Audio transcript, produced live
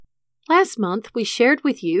Last month, we shared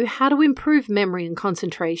with you how to improve memory and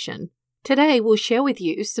concentration. Today, we'll share with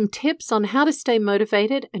you some tips on how to stay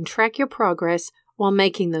motivated and track your progress while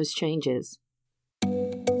making those changes.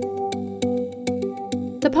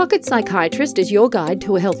 The Pocket Psychiatrist is your guide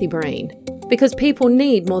to a healthy brain, because people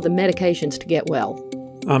need more than medications to get well.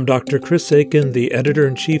 I'm Dr. Chris Aiken, the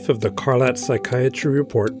Editor-in-Chief of the Carlat Psychiatry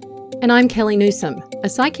Report. And I'm Kelly Newsom, a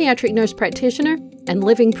psychiatric nurse practitioner and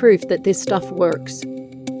living proof that this stuff works.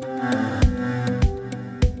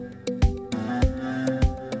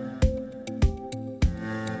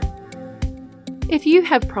 If you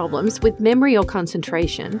have problems with memory or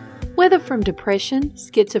concentration, whether from depression,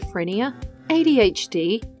 schizophrenia,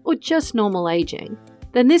 ADHD, or just normal aging,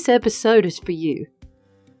 then this episode is for you.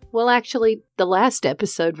 Well, actually, the last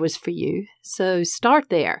episode was for you, so start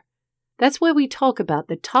there. That's where we talk about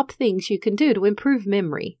the top things you can do to improve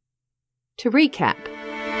memory. To recap,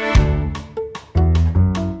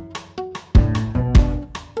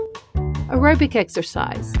 aerobic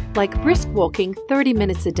exercise, like brisk walking 30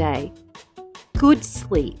 minutes a day. Good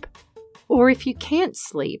sleep. Or if you can't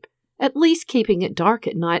sleep, at least keeping it dark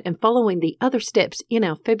at night and following the other steps in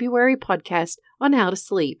our February podcast on how to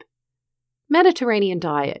sleep. Mediterranean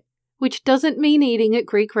diet, which doesn't mean eating at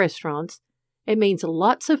Greek restaurants. It means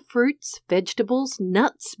lots of fruits, vegetables,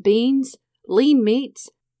 nuts, beans, lean meats,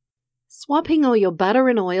 swapping all your butter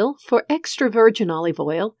and oil for extra virgin olive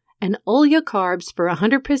oil and all your carbs for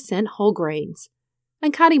 100% whole grains,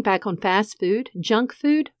 and cutting back on fast food, junk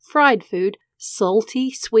food, fried food,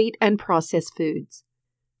 salty, sweet, and processed foods.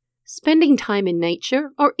 Spending time in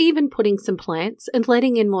nature or even putting some plants and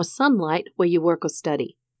letting in more sunlight where you work or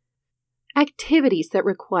study. Activities that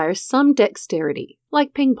require some dexterity,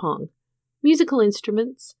 like ping pong, musical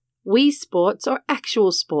instruments, Wii sports or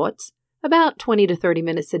actual sports, about 20 to 30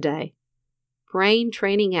 minutes a day. Brain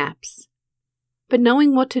training apps. But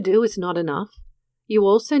knowing what to do is not enough. You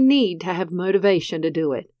also need to have motivation to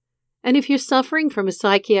do it. And if you're suffering from a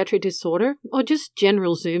psychiatric disorder or just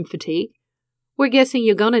general Zoom fatigue, we're guessing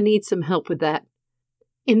you're going to need some help with that.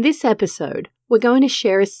 In this episode, we're going to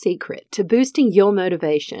share a secret to boosting your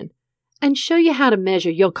motivation and show you how to measure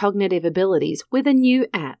your cognitive abilities with a new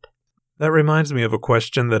app. That reminds me of a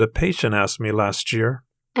question that a patient asked me last year.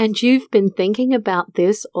 And you've been thinking about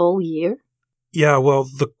this all year? Yeah, well,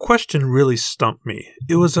 the question really stumped me.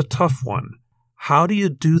 It was a tough one. How do you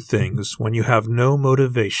do things when you have no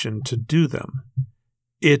motivation to do them?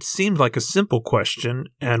 It seemed like a simple question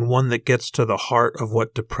and one that gets to the heart of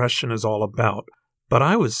what depression is all about. But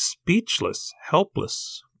I was speechless,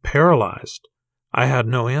 helpless, paralyzed. I had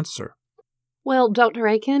no answer. Well, Dr.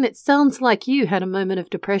 Aiken, it sounds like you had a moment of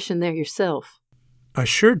depression there yourself. I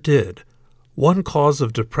sure did. One cause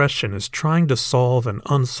of depression is trying to solve an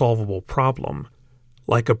unsolvable problem,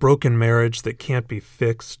 like a broken marriage that can't be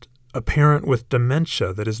fixed, a parent with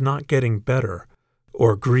dementia that is not getting better,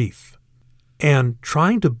 or grief. And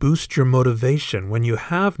trying to boost your motivation when you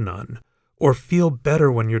have none, or feel better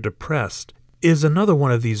when you're depressed, is another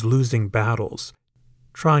one of these losing battles.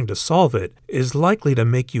 Trying to solve it is likely to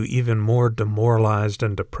make you even more demoralized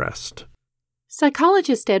and depressed.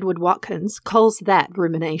 Psychologist Edward Watkins calls that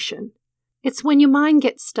rumination. It's when your mind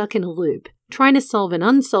gets stuck in a loop, trying to solve an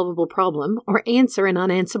unsolvable problem or answer an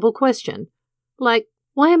unanswerable question, like,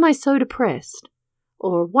 why am I so depressed?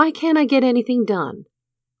 Or why can't I get anything done?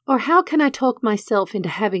 Or how can I talk myself into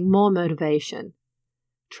having more motivation?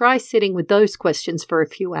 Try sitting with those questions for a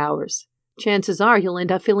few hours. Chances are you'll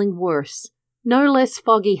end up feeling worse, no less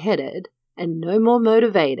foggy-headed, and no more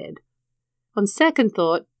motivated. On second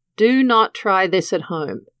thought, do not try this at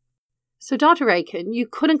home. So, Dr. Aiken, you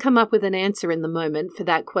couldn't come up with an answer in the moment for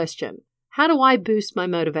that question. How do I boost my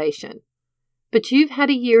motivation? But you've had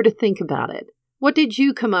a year to think about it. What did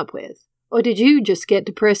you come up with? Or did you just get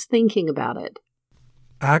depressed thinking about it?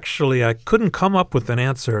 Actually, I couldn't come up with an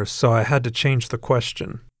answer, so I had to change the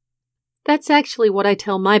question. That's actually what I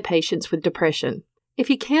tell my patients with depression. If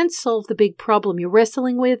you can't solve the big problem you're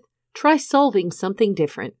wrestling with, try solving something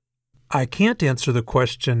different. I can't answer the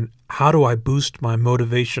question, how do I boost my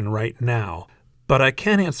motivation right now? But I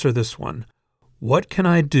can answer this one. What can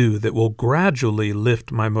I do that will gradually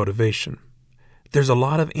lift my motivation? There's a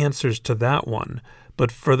lot of answers to that one,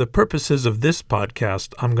 but for the purposes of this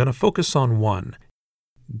podcast, I'm going to focus on one.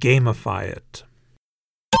 Gamify it.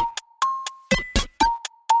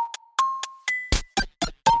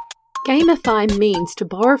 Gamify means to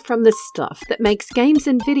borrow from the stuff that makes games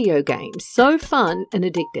and video games so fun and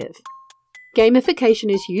addictive.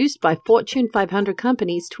 Gamification is used by Fortune 500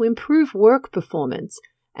 companies to improve work performance,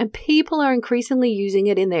 and people are increasingly using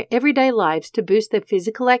it in their everyday lives to boost their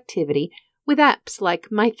physical activity with apps like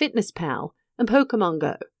MyFitnessPal and Pokemon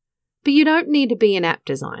Go. But you don't need to be an app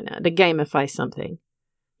designer to gamify something.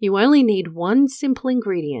 You only need one simple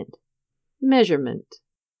ingredient: measurement.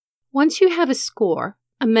 Once you have a score,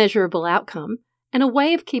 a measurable outcome, and a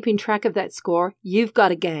way of keeping track of that score, you've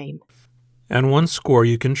got a game. And one score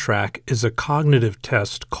you can track is a cognitive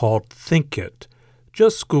test called ThinkIt.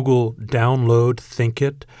 Just Google download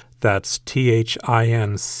ThinkIt. That's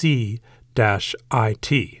THINC-IT.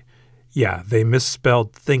 Yeah, they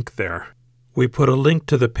misspelled think there. We put a link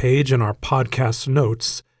to the page in our podcast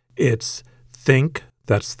notes. It's think,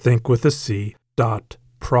 that's think with a C,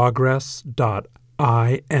 .progress.im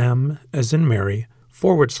as in Mary,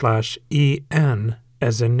 /EN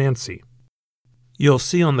as in Nancy. You'll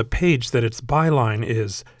see on the page that its byline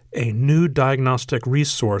is a new diagnostic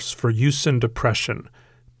resource for use in depression.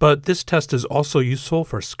 But this test is also useful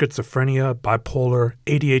for schizophrenia, bipolar,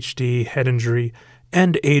 ADHD, head injury,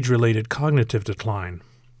 and age-related cognitive decline.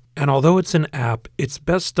 And although it's an app, it's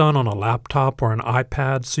best done on a laptop or an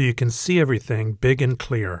iPad so you can see everything big and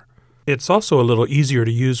clear. It's also a little easier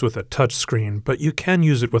to use with a touchscreen, but you can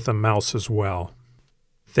use it with a mouse as well.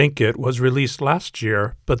 ThinkIt was released last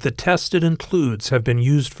year, but the tests it includes have been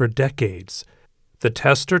used for decades. The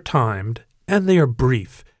tests are timed, and they are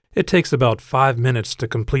brief. It takes about 5 minutes to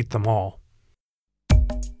complete them all.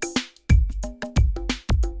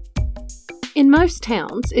 In most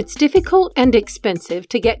towns, it's difficult and expensive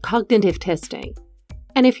to get cognitive testing.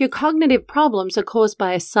 And if your cognitive problems are caused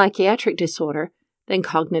by a psychiatric disorder, then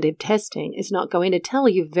cognitive testing is not going to tell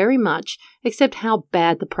you very much except how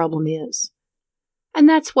bad the problem is. And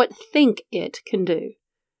that's what ThinkIt can do.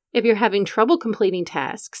 If you're having trouble completing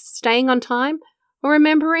tasks, staying on time, or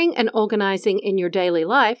remembering and organizing in your daily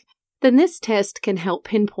life, then this test can help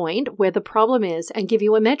pinpoint where the problem is and give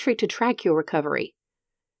you a metric to track your recovery.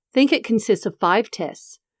 ThinkIt consists of 5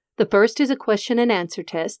 tests. The first is a question and answer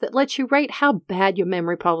test that lets you rate how bad your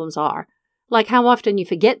memory problems are, like how often you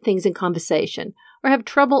forget things in conversation or have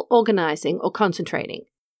trouble organizing or concentrating.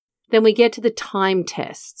 Then we get to the time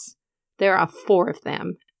tests. There are 4 of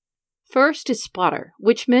them. First is Spotter,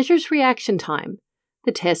 which measures reaction time.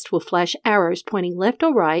 The test will flash arrows pointing left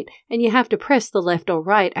or right, and you have to press the left or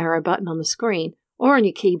right arrow button on the screen or on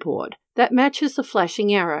your keyboard. That matches the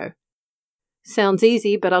flashing arrow. Sounds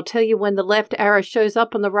easy, but I'll tell you, when the left arrow shows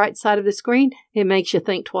up on the right side of the screen, it makes you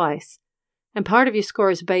think twice. And part of your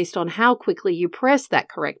score is based on how quickly you press that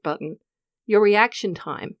correct button, your reaction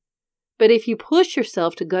time. But if you push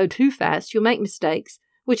yourself to go too fast, you'll make mistakes,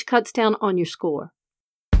 which cuts down on your score.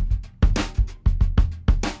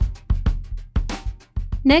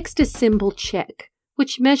 Next is Symbol Check,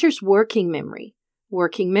 which measures working memory.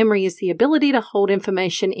 Working memory is the ability to hold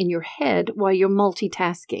information in your head while you're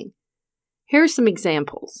multitasking. Here are some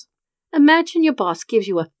examples. Imagine your boss gives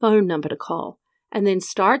you a phone number to call and then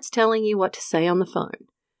starts telling you what to say on the phone.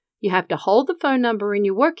 You have to hold the phone number in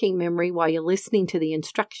your working memory while you're listening to the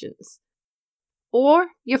instructions. Or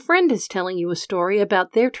your friend is telling you a story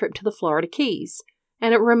about their trip to the Florida Keys,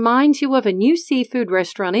 and it reminds you of a new seafood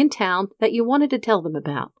restaurant in town that you wanted to tell them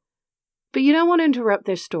about. But you don't want to interrupt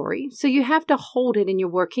their story, so you have to hold it in your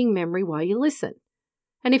working memory while you listen.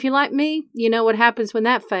 And if you're like me, you know what happens when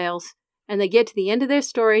that fails, and they get to the end of their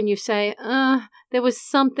story and you say, there was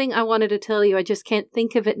something I wanted to tell you, I just can't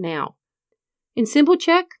think of it now. In Symbol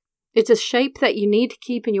Check, it's a shape that you need to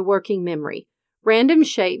keep in your working memory. Random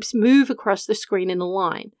shapes move across the screen in a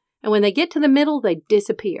line, and when they get to the middle, they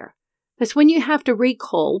disappear. That's when you have to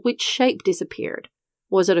recall which shape disappeared.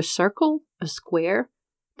 Was it a circle? A square?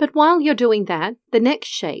 But while you're doing that, the next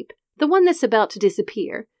shape, the one that's about to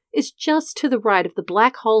disappear, is just to the right of the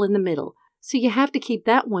black hole in the middle, so you have to keep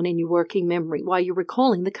that one in your working memory while you're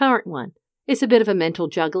recalling the current one. It's a bit of a mental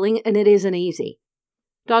juggling, and it isn't easy.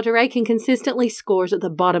 Dr. Aiken consistently scores at the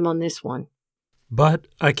bottom on this one. But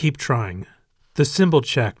I keep trying. The Symbol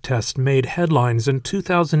Check test made headlines in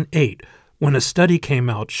 2008 when a study came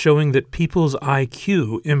out showing that people's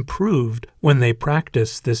IQ improved when they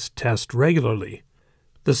practiced this test regularly.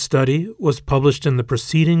 The study was published in the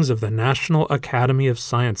Proceedings of the National Academy of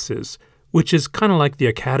Sciences, which is kind of like the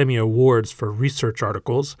Academy Awards for research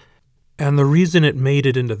articles, and the reason it made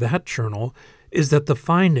it into that journal is that the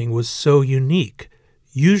finding was so unique.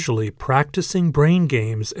 Usually, practicing brain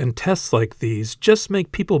games and tests like these just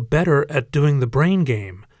make people better at doing the brain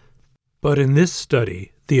game. But in this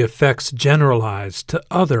study, the effects generalized to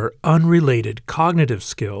other unrelated cognitive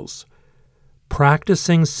skills.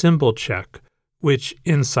 Practicing Symbol Check, which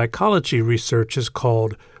in psychology research is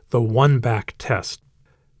called the one-back test.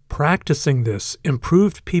 Practicing this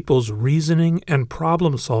improved people's reasoning and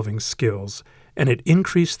problem-solving skills, and it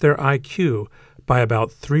increased their IQ by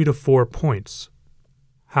about 3 to 4 points.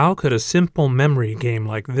 How could a simple memory game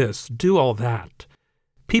like this do all that?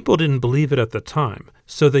 People didn't believe it at the time,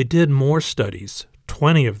 so they did more studies,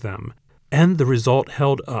 20 of them, and the result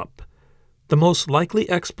held up. The most likely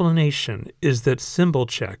explanation is that symbol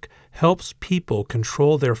check helps people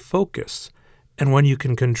control their focus, and when you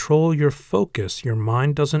can control your focus, your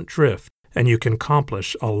mind doesn't drift, and you can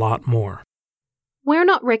accomplish a lot more. We're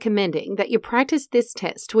not recommending that you practice this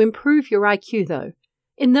test to improve your IQ, though.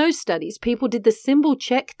 In those studies, people did the symbol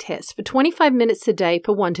check test for 25 minutes a day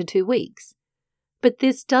for 1 to 2 weeks. But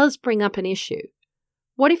this does bring up an issue.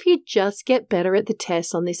 What if you just get better at the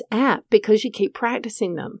tests on this app because you keep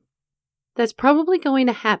practicing them? That's probably going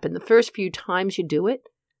to happen the first few times you do it.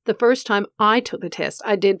 The first time I took the test,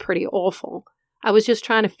 I did pretty awful. I was just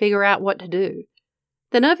trying to figure out what to do.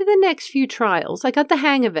 Then over the next few trials, I got the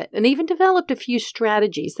hang of it and even developed a few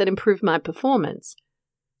strategies that improved my performance.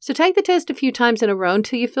 So take the test a few times in a row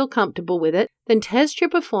until you feel comfortable with it, then test your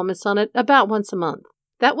performance on it about once a month.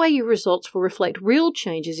 That way your results will reflect real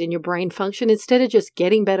changes in your brain function instead of just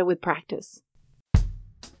getting better with practice.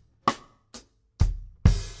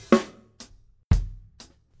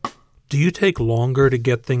 Do you take longer to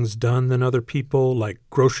get things done than other people, like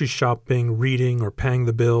grocery shopping, reading, or paying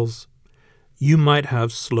the bills? You might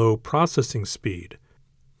have slow processing speed.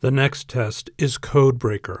 The next test is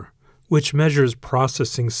Codebreaker, which measures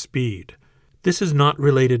processing speed. This is not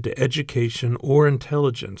related to education or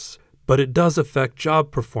intelligence, but it does affect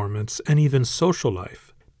job performance and even social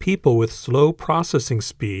life. People with slow processing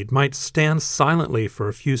speed might stand silently for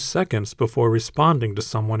a few seconds before responding to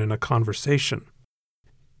someone in a conversation.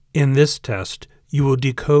 In this test, you will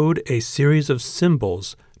decode a series of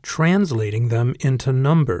symbols, translating them into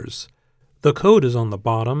numbers. The code is on the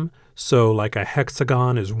bottom, so like a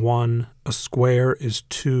hexagon is 1, a square is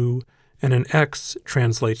 2, and an X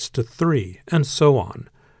translates to 3, and so on.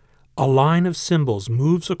 A line of symbols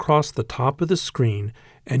moves across the top of the screen,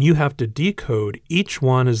 and you have to decode each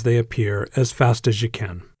one as they appear as fast as you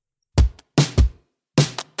can.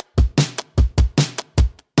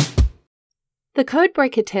 The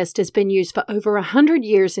Codebreaker test has been used for over 100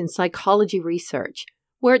 years in psychology research,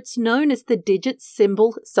 where it's known as the digit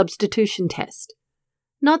symbol substitution test.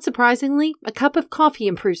 Not surprisingly, a cup of coffee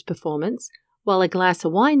improves performance, while a glass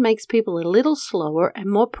of wine makes people a little slower and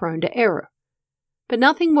more prone to error. But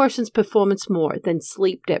nothing worsens performance more than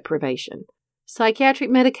sleep deprivation.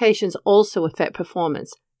 Psychiatric medications also affect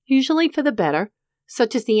performance, usually for the better,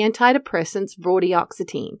 such as the antidepressants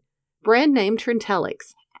vortioxetine, brand name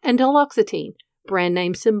Trintellix, and duloxetine, brand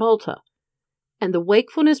name Cymbalta, and the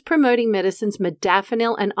wakefulness-promoting medicines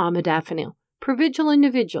modafinil and armodafinil, Provigil and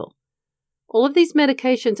Nuvigil. All of these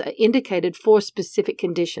medications are indicated for specific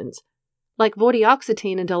conditions, like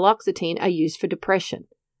vortioxetine and duloxetine are used for depression,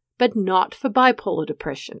 but not for bipolar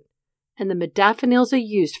depression, and the modafinils are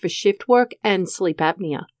used for shift work and sleep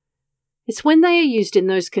apnea. It's when they are used in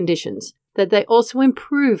those conditions that they also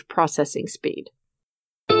improve processing speed.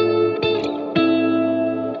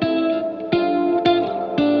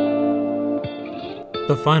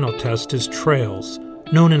 The final test is TRAILS,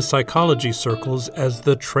 known in psychology circles as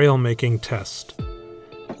the trail-making test.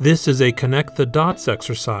 This is a connect the dots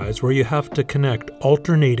exercise where you have to connect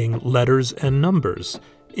alternating letters and numbers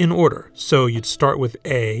in order. So you'd start with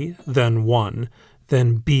A, then 1,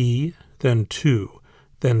 then B, then 2,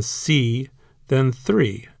 then C, then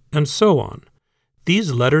 3, and so on.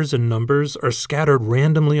 These letters and numbers are scattered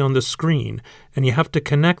randomly on the screen, and you have to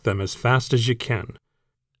connect them as fast as you can.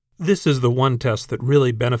 This is the one test that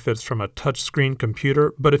really benefits from a touchscreen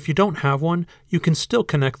computer, but if you don't have one, you can still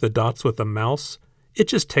connect the dots with a mouse. It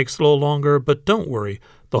just takes a little longer, but don't worry,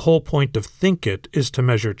 the whole point of ThinkIt is to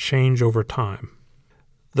measure change over time.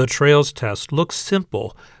 The TRAILS test looks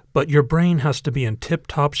simple, but your brain has to be in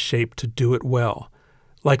tip-top shape to do it well.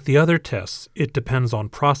 Like the other tests, it depends on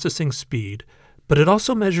processing speed, but it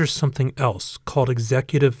also measures something else called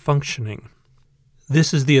executive functioning.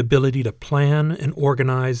 This is the ability to plan and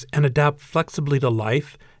organize and adapt flexibly to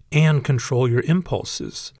life and control your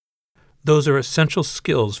impulses. Those are essential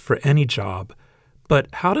skills for any job, but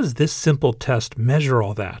how does this simple test measure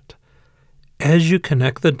all that? As you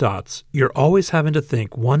connect the dots, you're always having to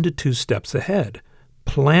think 1 to 2 steps ahead,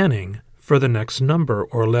 planning for the next number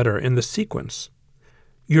or letter in the sequence.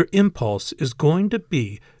 Your impulse is going to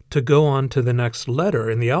be to go on to the next letter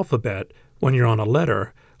in the alphabet when you're on a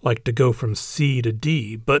letter, like to go from C to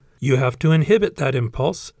D, but you have to inhibit that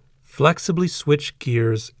impulse, flexibly switch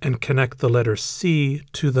gears, and connect the letter C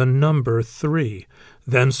to the number 3,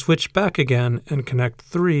 then switch back again and connect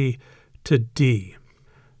 3 to D.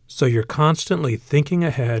 So you're constantly thinking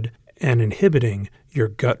ahead and inhibiting your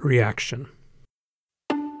gut reaction.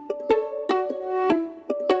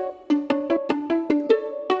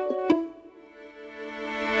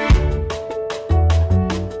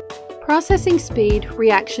 Processing speed,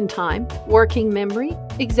 reaction time, working memory,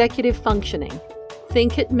 executive functioning.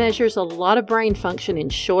 ThinkIt measures a lot of brain function in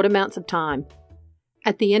short amounts of time.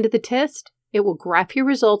 At the end of the test, it will graph your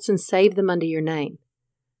results and save them under your name.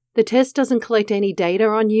 The test doesn't collect any data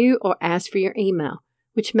on you or ask for your email,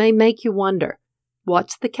 which may make you wonder,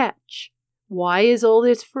 what's the catch? Why is all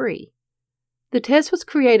this free? The test was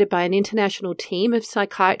created by an international team of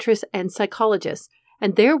psychiatrists and psychologists,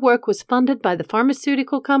 and their work was funded by the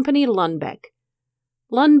pharmaceutical company Lundbeck.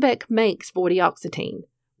 Lundbeck makes vortioxetine,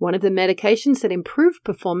 one of the medications that improve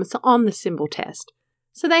performance on the symbol test,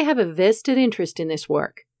 so they have a vested interest in this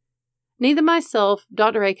work. Neither myself,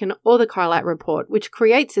 Dr. Aiken, or the Carlat Report, which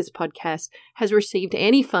creates this podcast, has received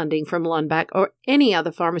any funding from Lundbeck or any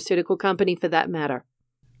other pharmaceutical company for that matter.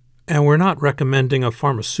 And we're not recommending a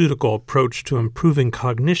pharmaceutical approach to improving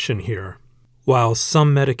cognition here. While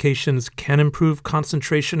some medications can improve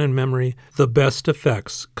concentration and memory, the best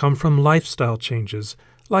effects come from lifestyle changes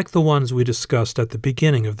like the ones we discussed at the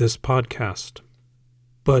beginning of this podcast.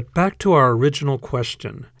 But back to our original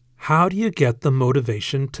question. How do you get the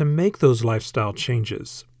motivation to make those lifestyle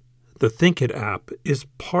changes? The ThinkIt app is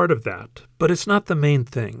part of that, but it's not the main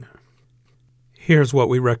thing. Here's what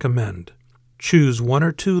we recommend. Choose 1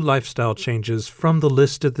 or 2 lifestyle changes from the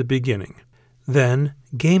list at the beginning. Then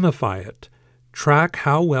gamify it. Track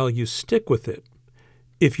how well you stick with it.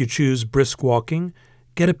 If you choose brisk walking,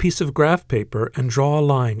 get a piece of graph paper and draw a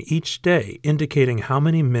line each day indicating how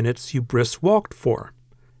many minutes you brisk walked for.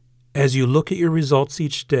 As you look at your results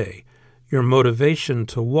each day, your motivation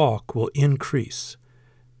to walk will increase.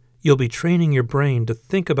 You'll be training your brain to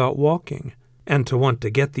think about walking and to want to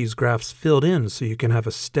get these graphs filled in so you can have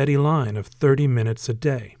a steady line of 30 minutes a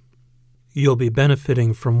day. You'll be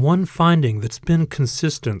benefiting from one finding that's been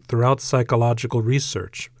consistent throughout psychological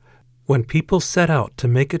research. When people set out to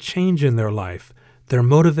make a change in their life, their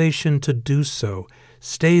motivation to do so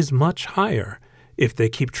stays much higher if they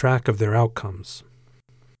keep track of their outcomes.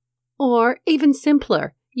 Or, even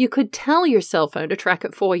simpler, you could tell your cell phone to track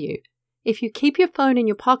it for you. If you keep your phone in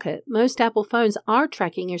your pocket, most Apple phones are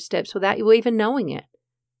tracking your steps without you even knowing it.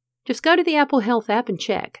 Just go to the Apple Health app and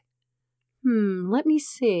check. Let me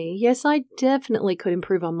see. Yes, I definitely could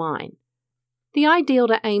improve on mine. The ideal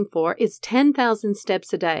to aim for is 10,000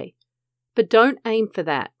 steps a day. But don't aim for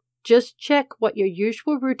that. Just check what your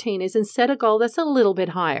usual routine is and set a goal that's a little bit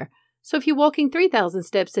higher. So if you're walking 3,000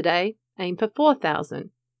 steps a day, aim for 4,000.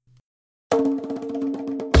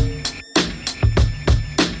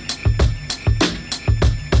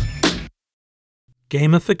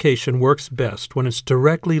 Gamification works best when it's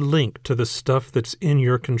directly linked to the stuff that's in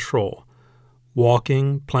your control.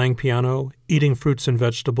 Walking, playing piano, eating fruits and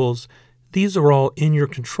vegetables, these are all in your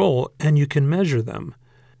control and you can measure them.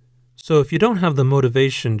 So if you don't have the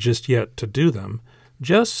motivation just yet to do them,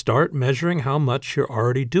 just start measuring how much you're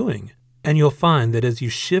already doing, and you'll find that as you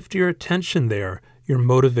shift your attention there, your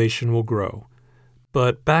motivation will grow.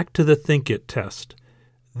 But back to the ThinkIt test.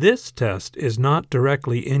 This test is not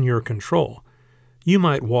directly in your control. You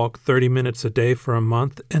might walk 30 minutes a day for a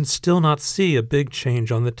month and still not see a big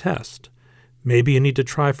change on the test. Maybe you need to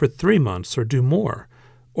try for 3 months or do more.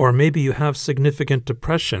 Or maybe you have significant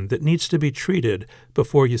depression that needs to be treated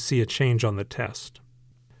before you see a change on the test.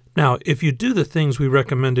 Now, if you do the things we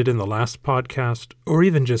recommended in the last podcast, or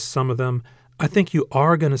even just some of them, I think you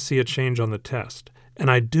are going to see a change on the test.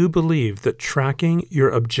 And I do believe that tracking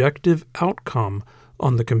your objective outcome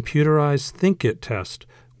on the computerized ThinkIt test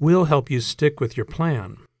will help you stick with your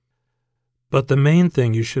plan. But the main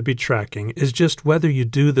thing you should be tracking is just whether you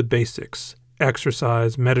do the basics: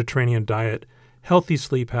 exercise, Mediterranean diet, healthy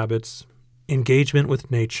sleep habits, engagement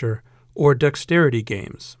with nature, or dexterity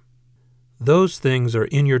games. Those things are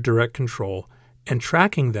in your direct control, and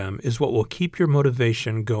tracking them is what will keep your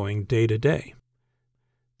motivation going day to day.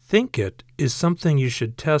 ThinkIt is something you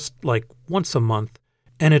should test like once a month,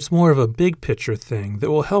 and it's more of a big picture thing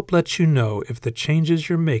that will help let you know if the changes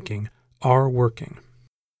you're making are working.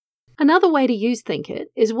 Another way to use ThinkIt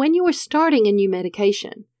is when you are starting a new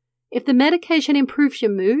medication. If the medication improves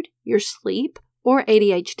your mood, your sleep, or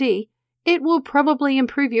ADHD, it will probably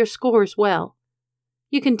improve your score as well.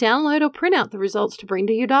 You can download or print out the results to bring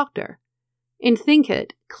to your doctor. In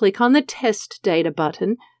ThinkIt, click on the Test Data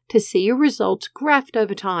button to see your results graphed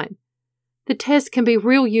over time. The test can be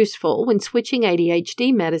real useful when switching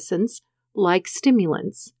ADHD medicines like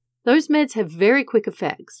stimulants. Those meds have very quick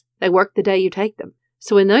effects. They work the day you take them.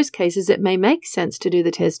 So in those cases, it may make sense to do the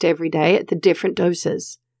test every day at the different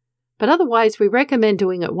doses. But otherwise, we recommend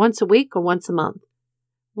doing it once a week or once a month.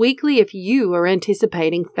 Weekly if you are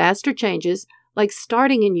anticipating faster changes like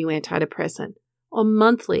starting a new antidepressant, or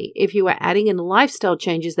monthly if you are adding in lifestyle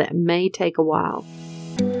changes that may take a while.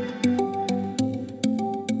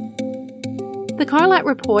 The Carlat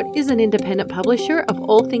Report is an independent publisher of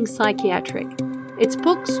all things psychiatric. Its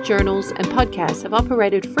books, journals, and podcasts have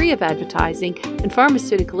operated free of advertising and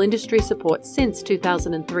pharmaceutical industry support since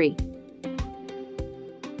 2003.